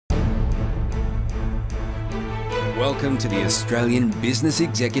Welcome to the Australian Business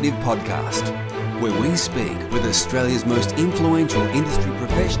Executive Podcast, where we speak with Australia's most influential industry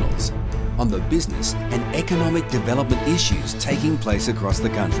professionals on the business and economic development issues taking place across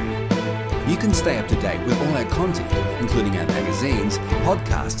the country. You can stay up to date with all our content, including our magazines,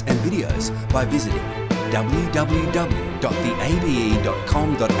 podcasts and videos by visiting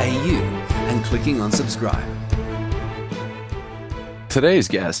www.theabe.com.au and clicking on subscribe. Today's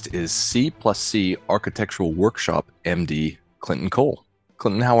guest is CplusC Architectural Workshop MD Clinton Cole.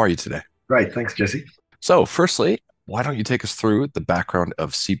 Clinton, how are you today? Great, thanks, Jesse. So, firstly, why don't you take us through the background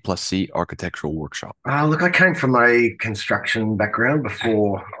of CplusC Architectural Workshop? Look, I came from a construction background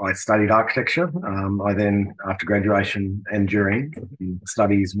before I studied architecture. I then, after graduation and during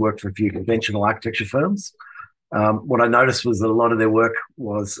studies, worked for a few conventional architecture firms. What I noticed was that a lot of their work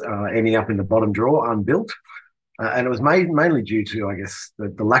was ending up in the bottom drawer, unbuilt. And it was mainly due to, I guess,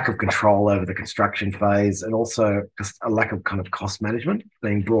 the lack of control over the construction phase and also just a lack of kind of cost management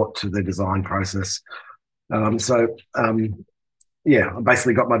being brought to the design process. I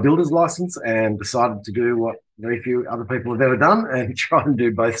basically got my builder's license and decided to do what very few other people have ever done and try and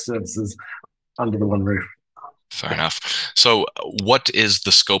do both services under the one roof. Fair enough. So what is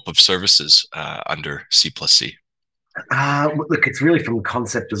the scope of services under CplusC? Look, it's really from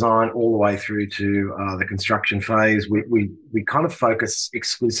concept design all the way through to the construction phase. We kind of focus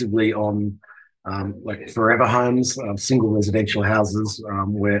exclusively on like forever homes, single residential houses.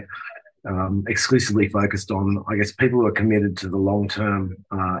 We're exclusively focused on, I guess, people who are committed to the long-term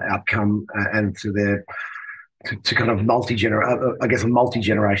outcome and to their to kind of a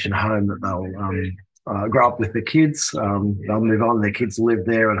multi-generation home that they'll grow up with their kids. They'll move on, their kids live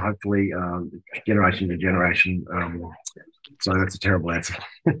there, and hopefully generation to generation. So that's a terrible answer.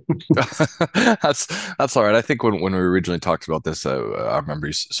 That's all right. I think when we originally talked about this, I remember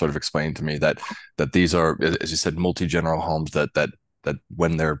you sort of explaining to me that these are, as you said, multi-general homes that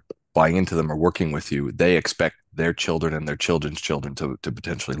when they're buying into them or working with you, they expect their children and their children's children to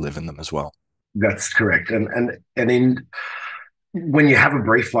potentially live in them as well. That's correct. And when you have a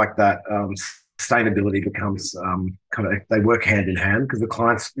brief like that, sustainability becomes they work hand in hand because the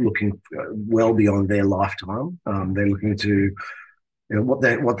client's looking well beyond their lifetime. They're looking to what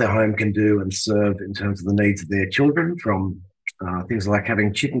their home can do and serve in terms of the needs of their children, from things like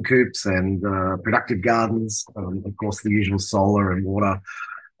having chicken coops and productive gardens, of course the usual solar and water,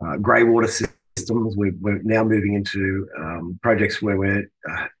 grey water systems. We're now moving into projects where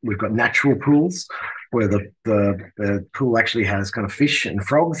we've got natural pools where the pool actually has kind of fish and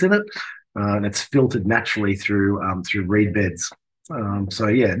frogs in it. And it's filtered naturally through reed beds.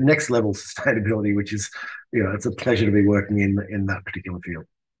 Next level sustainability, which is, it's a pleasure to be working in that particular field.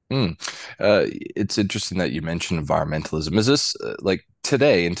 It's interesting that you mentioned environmentalism. Is this like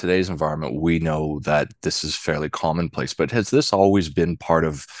in today's environment, we know that this is fairly commonplace, but has this always been part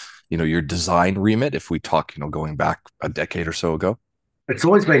of, your design remit? If we talk, going back a decade or so ago? It's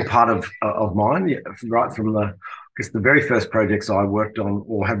always been part of mine, right from the very first projects I worked on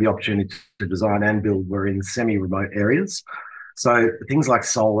or had the opportunity to design and build were in semi-remote areas. So things like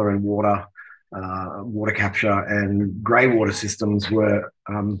solar and water capture and grey water systems were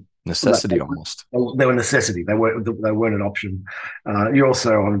necessity almost. They were necessity. They weren't an option. You're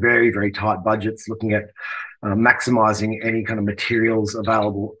also on very, very tight budgets looking at maximising any kind of materials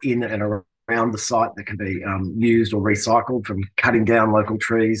available in and around the site that can be used or recycled, from cutting down local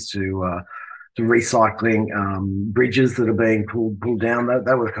trees to recycling bridges that are being pulled down.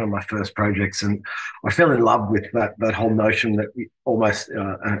 That were kind of my first projects, and I fell in love with that whole notion that almost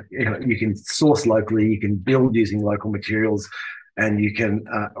you can source locally, you can build using local materials, and you can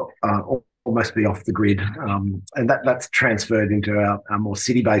almost be off the grid. And that's transferred into our more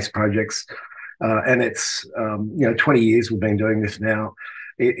city-based projects. And it's 20 years we've been doing this now.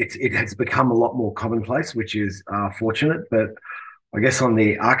 It has become a lot more commonplace, which is fortunate, but I guess on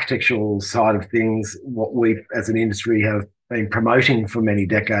the architectural side of things, what we as an industry have been promoting for many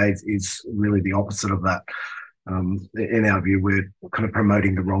decades is really the opposite of that. In our view, we're kind of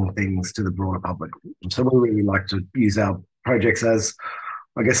promoting the wrong things to the broader public. So we really like to use our projects as,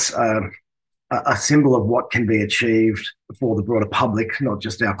 I guess, a symbol of what can be achieved for the broader public, not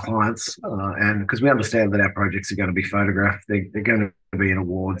just our clients. And because we understand that our projects are going to be photographed, they're going to be in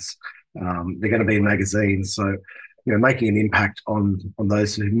awards, they're going to be in magazines. So making an impact on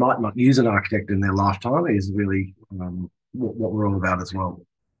those who might not use an architect in their lifetime is really what we're all about as well.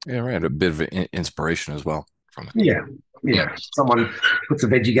 Yeah, right. A bit of inspiration as well from it. Yeah. Someone puts a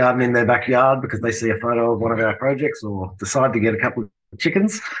veggie garden in their backyard because they see a photo of one of our projects or decide to get a couple of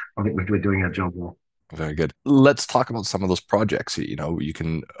chickens. I think we're doing our job well. Very good. Let's talk about some of those projects. You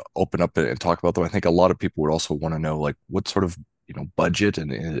can open up and talk about them. I think a lot of people would also want to know, like, what sort of, budget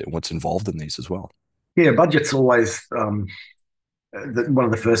and what's involved in these as well. Yeah, budget's always one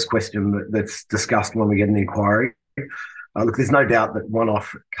of the first questions that's discussed when we get an inquiry. Look, there's no doubt that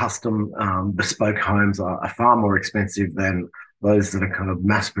one-off custom bespoke homes are far more expensive than those that are kind of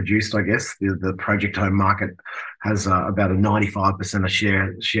mass-produced, I guess. The project home market has about a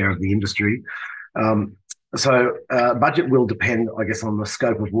 95% share of the industry. So budget will depend, I guess, on the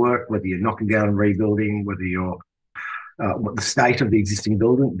scope of work, whether you're knocking down and rebuilding, whether you're what the state of the existing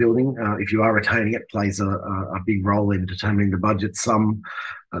building. If you are retaining it, plays a big role in determining the budget. Some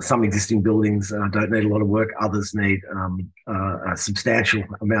existing buildings don't need a lot of work. Others need a substantial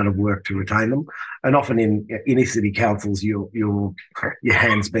amount of work to retain them. And often in inner city councils, your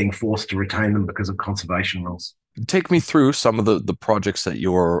hands being forced to retain them because of conservation rules. Take me through some of the projects that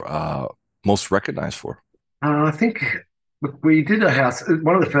you're most recognized for. I think we did a house.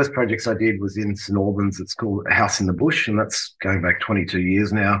 One of the first projects I did was in St Albans. It's called A House in the Bush, and that's going back 22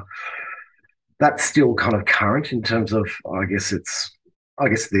 years now. That's still kind of current in terms of, I guess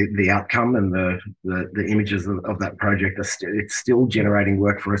the outcome and the images of that project it's still generating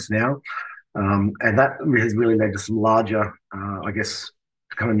work for us now, and that has really led to some larger,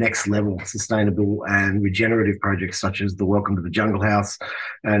 kind of next level sustainable and regenerative projects such as the Welcome to the Jungle House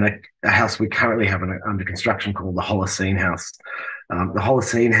and a house we currently have under construction called the Holocene House. The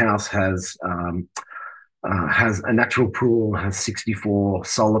Holocene House has a natural pool, has 64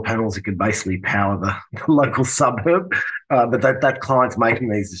 solar panels. It could basically power the local suburb, but that client's making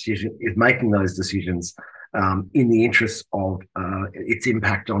those decisions in the interest of its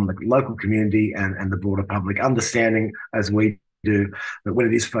impact on the local community and the broader public, understanding as we do that when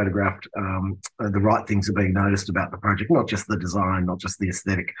it is photographed, the right things are being noticed about the project, not just the design, not just the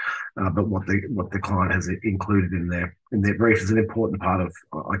aesthetic, but what the client has included in their brief is an important part of,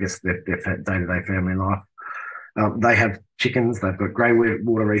 I guess, their day-to-day family life. They have chickens, they've got grey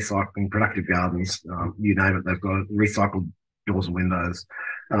water recycling, productive gardens, you name it, they've got recycled doors and windows.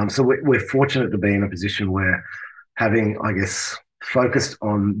 So we're fortunate to be in a position where, having, I guess, focused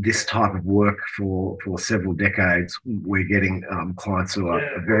on this type of work for several decades, we're getting clients who are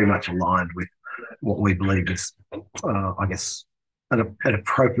very much aligned with what we believe is, I guess, an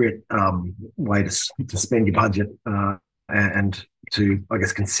appropriate way to spend your budget and to, I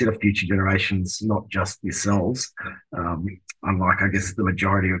guess, consider future generations, not just yourselves, unlike, I guess, the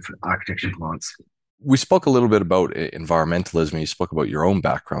majority of architecture clients. We spoke a little bit about environmentalism. You spoke about your own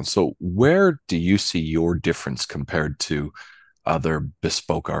background. So where do you see your difference compared to other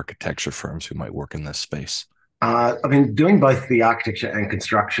bespoke architecture firms who might work in this space? I mean, doing both the architecture and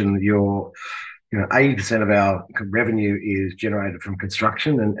construction, 80% of our revenue is generated from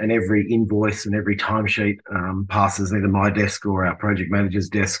construction, and every invoice and every timesheet passes either my desk or our project manager's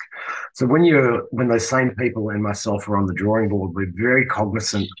desk. So when those same people and myself are on the drawing board, we're very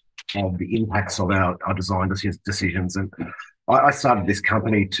cognizant of the impacts of our design decisions. And I started this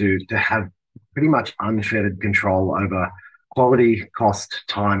company to have pretty much unfettered control over quality, cost,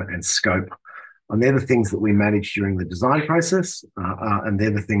 time, and scope. And they're the things that we manage during the design process, and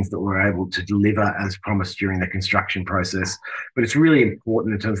they're the things that we're able to deliver as promised during the construction process. But it's really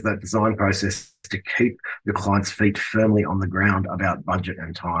important in terms of that design process to keep the client's feet firmly on the ground about budget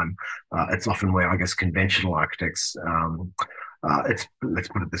and time. It's often where, I guess, conventional architects, let's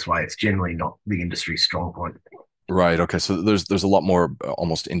put it this way, it's generally not the industry's strong point. Right. Okay. So there's a lot more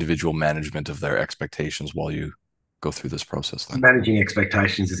almost individual management of their expectations while you go through this process then. Managing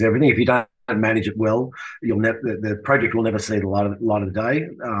expectations is everything. If you don't manage it well, the project will never see the light of the day,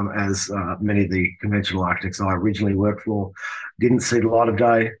 as many of the conventional architects I originally worked for didn't see the light of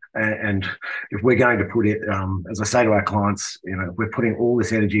day. And if we're going to put it, as I say to our clients, if we're putting all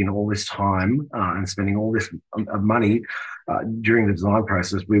this energy and all this time and spending all this money during the design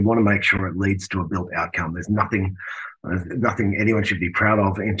process, we want to make sure it leads to a built outcome. There's nothing anyone should be proud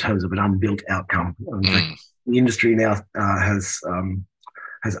of in terms of an unbuilt outcome. The industry now has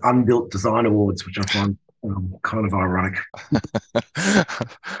unbuilt design awards, which I find kind of ironic.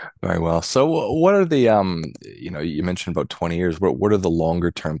 Very well. So what are the, you mentioned about 20 years. What are the longer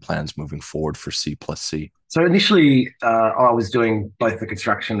term plans moving forward for CplusC? So initially, I was doing both the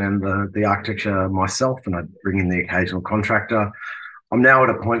construction and the architecture myself, and I'd bring in the occasional contractor. I'm now at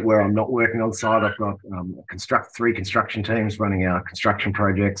a point where I'm not working on site. I've got three construction teams running our construction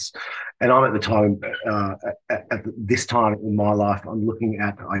projects, and I'm at the time at this time in my life, I'm looking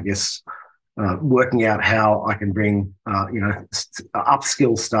at, I guess, working out how I can bring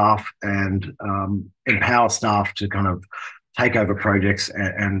upskill staff and empower staff to kind of take over projects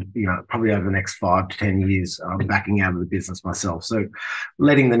and probably over the next 5 to 10 years, backing out of the business myself. So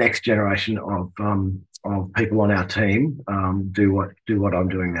letting the next generation of people on our team do what I'm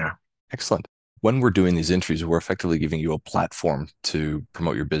doing now. Excellent. When we're doing these interviews, we're effectively giving you a platform to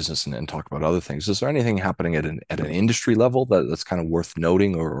promote your business and talk about other things. Is there anything happening at an industry level that's kind of worth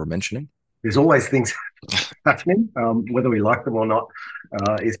noting or mentioning? There's always things happening. Whether we like them or not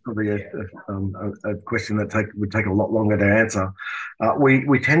is probably a question that would take a lot longer to answer.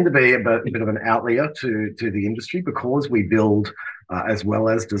 We tend to be a bit of an outlier to the industry because we build as well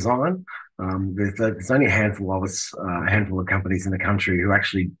as design. There's only a handful of us, a handful of companies in the country who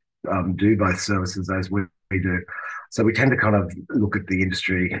actually do both services as we do. So we tend to kind of look at the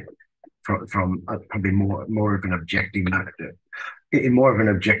industry from probably more of an objective in more of an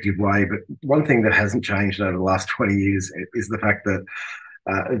objective way. But one thing that hasn't changed over the last 20 years is the fact that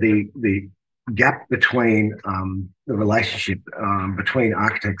the gap between the relationship between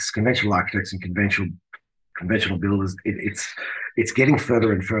conventional architects and conventional builders, it's getting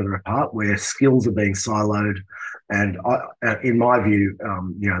further and further apart, where skills are being siloed. And in my view,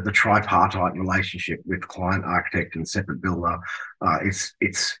 the tripartite relationship with client, architect, and separate builder,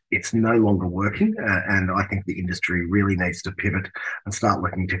 it's no longer working. And I think the industry really needs to pivot and start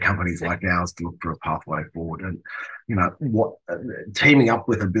looking to companies like ours to look for a pathway forward. And teaming up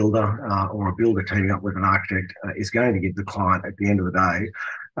with a builder or a builder teaming up with an architect is going to give the client, at the end of the day,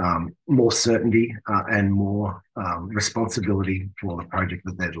 more certainty and more responsibility for the project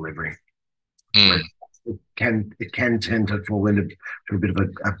that they're delivering. It can tend to fall into a bit of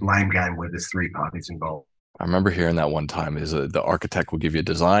a blame game where there's 3 parties involved. I remember hearing that one time is the architect will give you a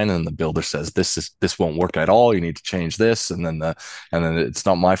design and the builder says this won't work at all, you need to change this, and then it's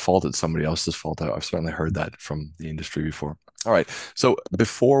not my fault, it's somebody else's fault. I've certainly heard that from the industry before. All right, so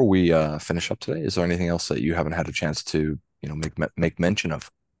before we finish up today, is there anything else that you haven't had a chance to make mention of?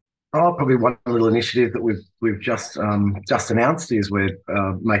 Oh, probably one little initiative that we've just announced is we're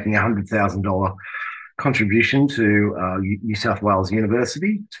making $100,000 contribution to New South Wales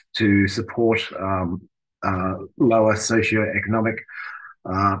University to support lower socioeconomic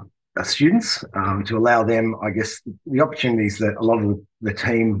students, to allow them, I guess, the opportunities that a lot of the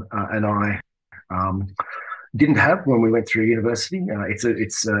team and I didn't have when we went through university.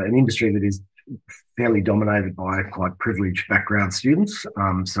 It's an industry that is fairly dominated by quite privileged background students.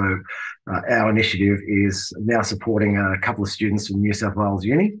 So our initiative is now supporting a couple of students from New South Wales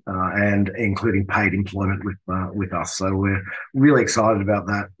Uni and including paid employment with us. So we're really excited about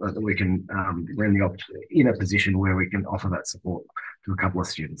that we can, we're in a position where we can offer that support to a couple of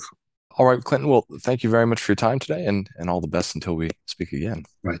students. All right, Clinton, well, thank you very much for your time today and all the best until we speak again.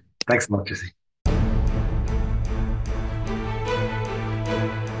 Right. Thanks a lot, Jesse.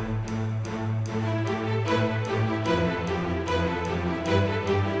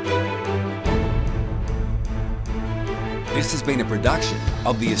 This has been a production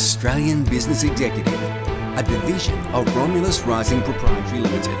of the Australian Business Executive, a division of Romulus Rising Proprietary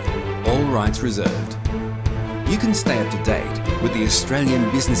Limited, all rights reserved. You can stay up to date with the Australian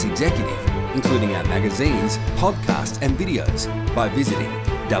Business Executive, including our magazines, podcasts and videos, by visiting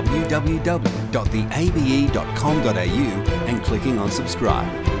www.theabe.com.au and clicking on subscribe.